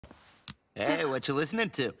Hey, what you listening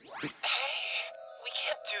to? Hey, we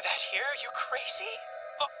can't do that here. You crazy?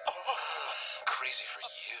 Crazy for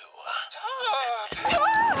you. Stop!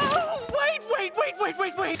 Oh, wait!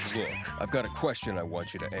 Look, I've got a question I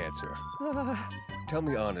want you to answer. Tell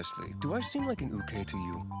me honestly, do I seem like an uke to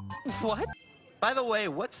you? What? By the way,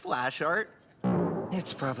 what's slash art?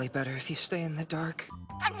 It's probably better if you stay in the dark.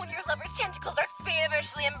 And when your lover's tentacles are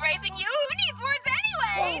feverishly embracing you, who needs words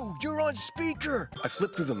anyway? Oh, you're on speaker! I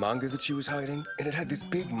flipped through the manga that she was hiding, and it had this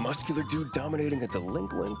big muscular dude dominating a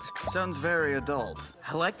delinquent. Sounds very adult.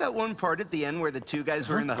 I like that one part at the end where the two guys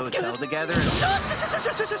were in the hotel together.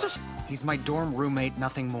 He's my dorm roommate,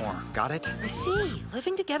 nothing more. Got it? I see.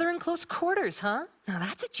 Living together in close quarters, huh? Now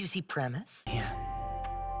that's a juicy premise. Yeah.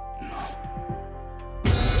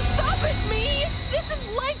 Stop it, me! It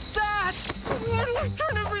isn't like that! Why do I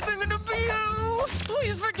turn everything into BO?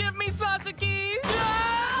 Please forgive me, Sasaki!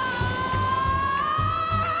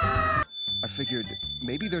 I figured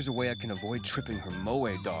maybe there's a way I can avoid tripping her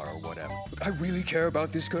moe-dar or whatever. Look, I really care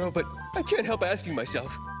about this girl, but I can't help asking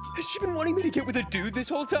myself, has she been wanting me to get with a dude this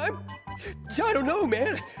whole time? I don't know,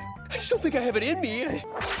 man. I just don't think I have it in me.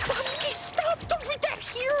 Sasaki, stop! Don't read that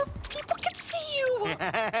here! People can see you!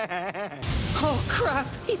 Oh, crap.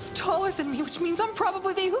 He's taller than me, which means I'm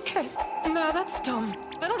probably the uke. Nah, that's dumb.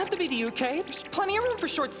 I don't have to be the uke. There's plenty of room for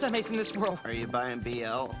short semis in this world. Are you buying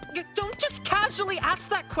BL? Don't just casually ask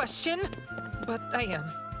that question. But I am.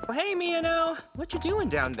 Hey, Miyano. What you doing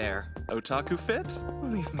down there? Otaku fit?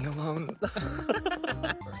 Leave me alone.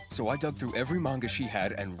 So I dug through every manga she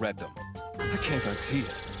had and read them. I can't unsee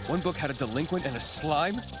it. One book had a delinquent and a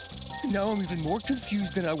slime. And now I'm even more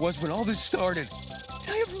confused than I was when all this started.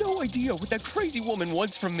 I have no idea what that crazy woman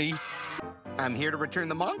wants from me. I'm here to return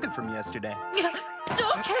the manga from yesterday.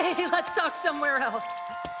 Okay, let's talk somewhere else.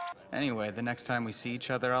 Anyway, the next time we see each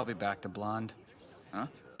other, I'll be back to blonde. Huh?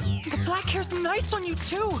 The black hair's nice on you,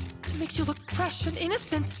 too. It makes you look fresh and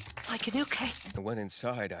innocent, like an uke. I went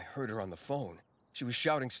inside, I heard her on the phone. She was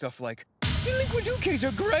shouting stuff like, "Delinquent ukes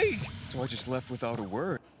are great!" So I just left without a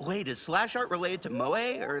word. Wait, is slash art related to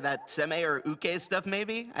moe or that seme or uke stuff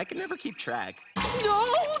maybe? I can never keep track. No,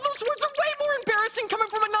 those words are way more embarrassing coming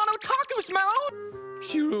from a non-otaku's mouth.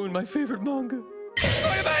 She ruined my favorite manga.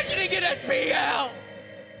 I'm imagining it as BL!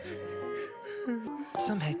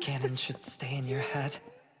 Some headcanon should stay in your head.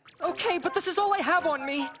 Okay, but this is all I have on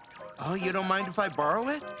me. Oh, you don't mind if I borrow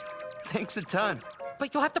it? Thanks a ton.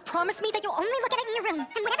 But you'll have to promise me that you'll only look at it in your room.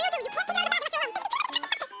 And whatever you do, you can't take it out of the room.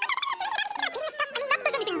 I mean, not that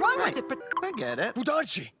there's anything wrong with it, but... I get it.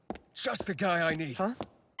 Fudanshi! Just the guy I need. Huh?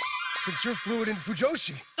 Since you're fluent in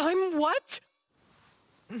Fujoshi. I'm what?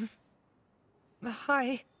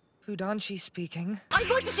 Hi. Fudanshi speaking. I'd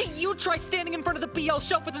like to see you try standing in front of the BL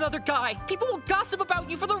shelf with another guy. People will gossip about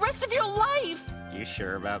you for the rest of your life. You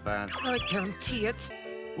sure about that? I guarantee it.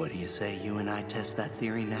 What do you say you and I test that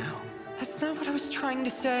theory now? That's not what I was trying to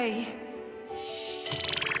say.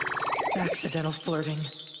 Accidental flirting.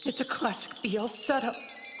 It's a classic BL setup.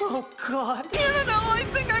 Oh, God. I don't know. I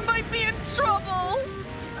think I might be in trouble.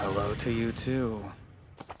 Hello to you, too.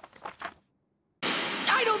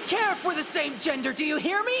 I don't care if we're the same gender, do you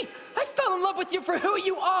hear me? I fell in love with you for who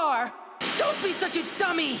you are. Don't be such a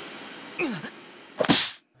dummy.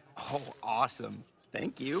 Oh, awesome.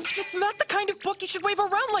 Thank you. It's not the kind of book you should wave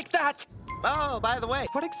around like that. Oh, by the way,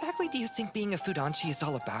 What exactly do you think being a Fudanshi is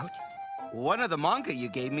all about? one of the manga you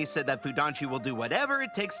gave me said that Fudanshi will do whatever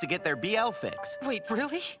it takes to get their BL fix. Wait,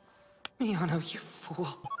 really? Miyano, you fool.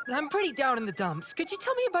 I'm pretty down in the dumps. Could you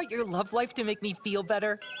tell me about your love life to make me feel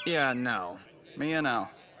better? Yeah, no. Miyano,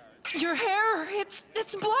 Your hair, it's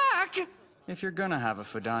black. if you're gonna have a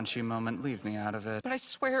Fudanshi moment, leave me out of it. But I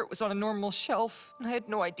swear it was on a normal shelf. I had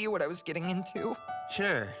no idea what I was getting into.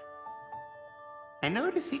 Sure. I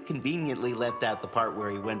noticed he conveniently left out the part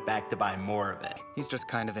where he went back to buy more of it. He's just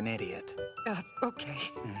kind of an idiot. Okay.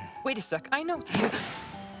 Wait a sec, I know.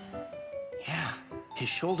 Yeah, his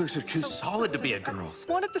shoulders are too solid to be a girl's.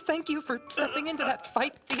 Wanted to thank you for stepping into that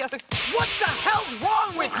fight the other... What the hell's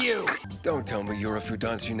wrong with you? Don't tell me you're a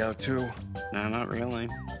Fudanshi now, too. No, not really.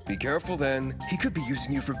 Be careful, then. He could be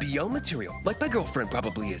using you for BL material, like my girlfriend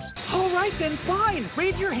probably is. All right, then fine.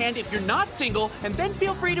 Raise your hand if you're not single, and then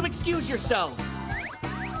feel free to excuse yourselves.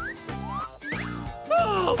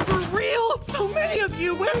 Oh, for real? So many of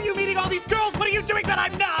you! Where are you meeting all these girls? What are you doing that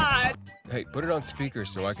I'm not? Hey, put it on speaker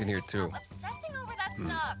so I can hear, too. Obsessing over that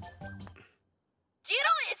stuff.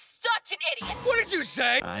 Jiro is such an idiot. What did you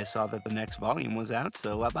say? I saw that the next volume was out,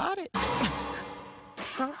 so I bought it.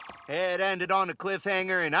 It ended on a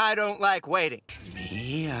cliffhanger, and I don't like waiting. Me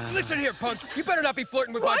Listen here, punk. You better not be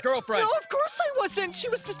flirting with my girlfriend. No, of course I wasn't. She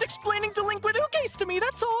was just explaining delinquent ukes to me,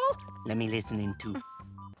 that's all. Let me listen in too.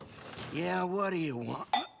 Yeah, what do you want?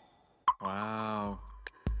 Wow.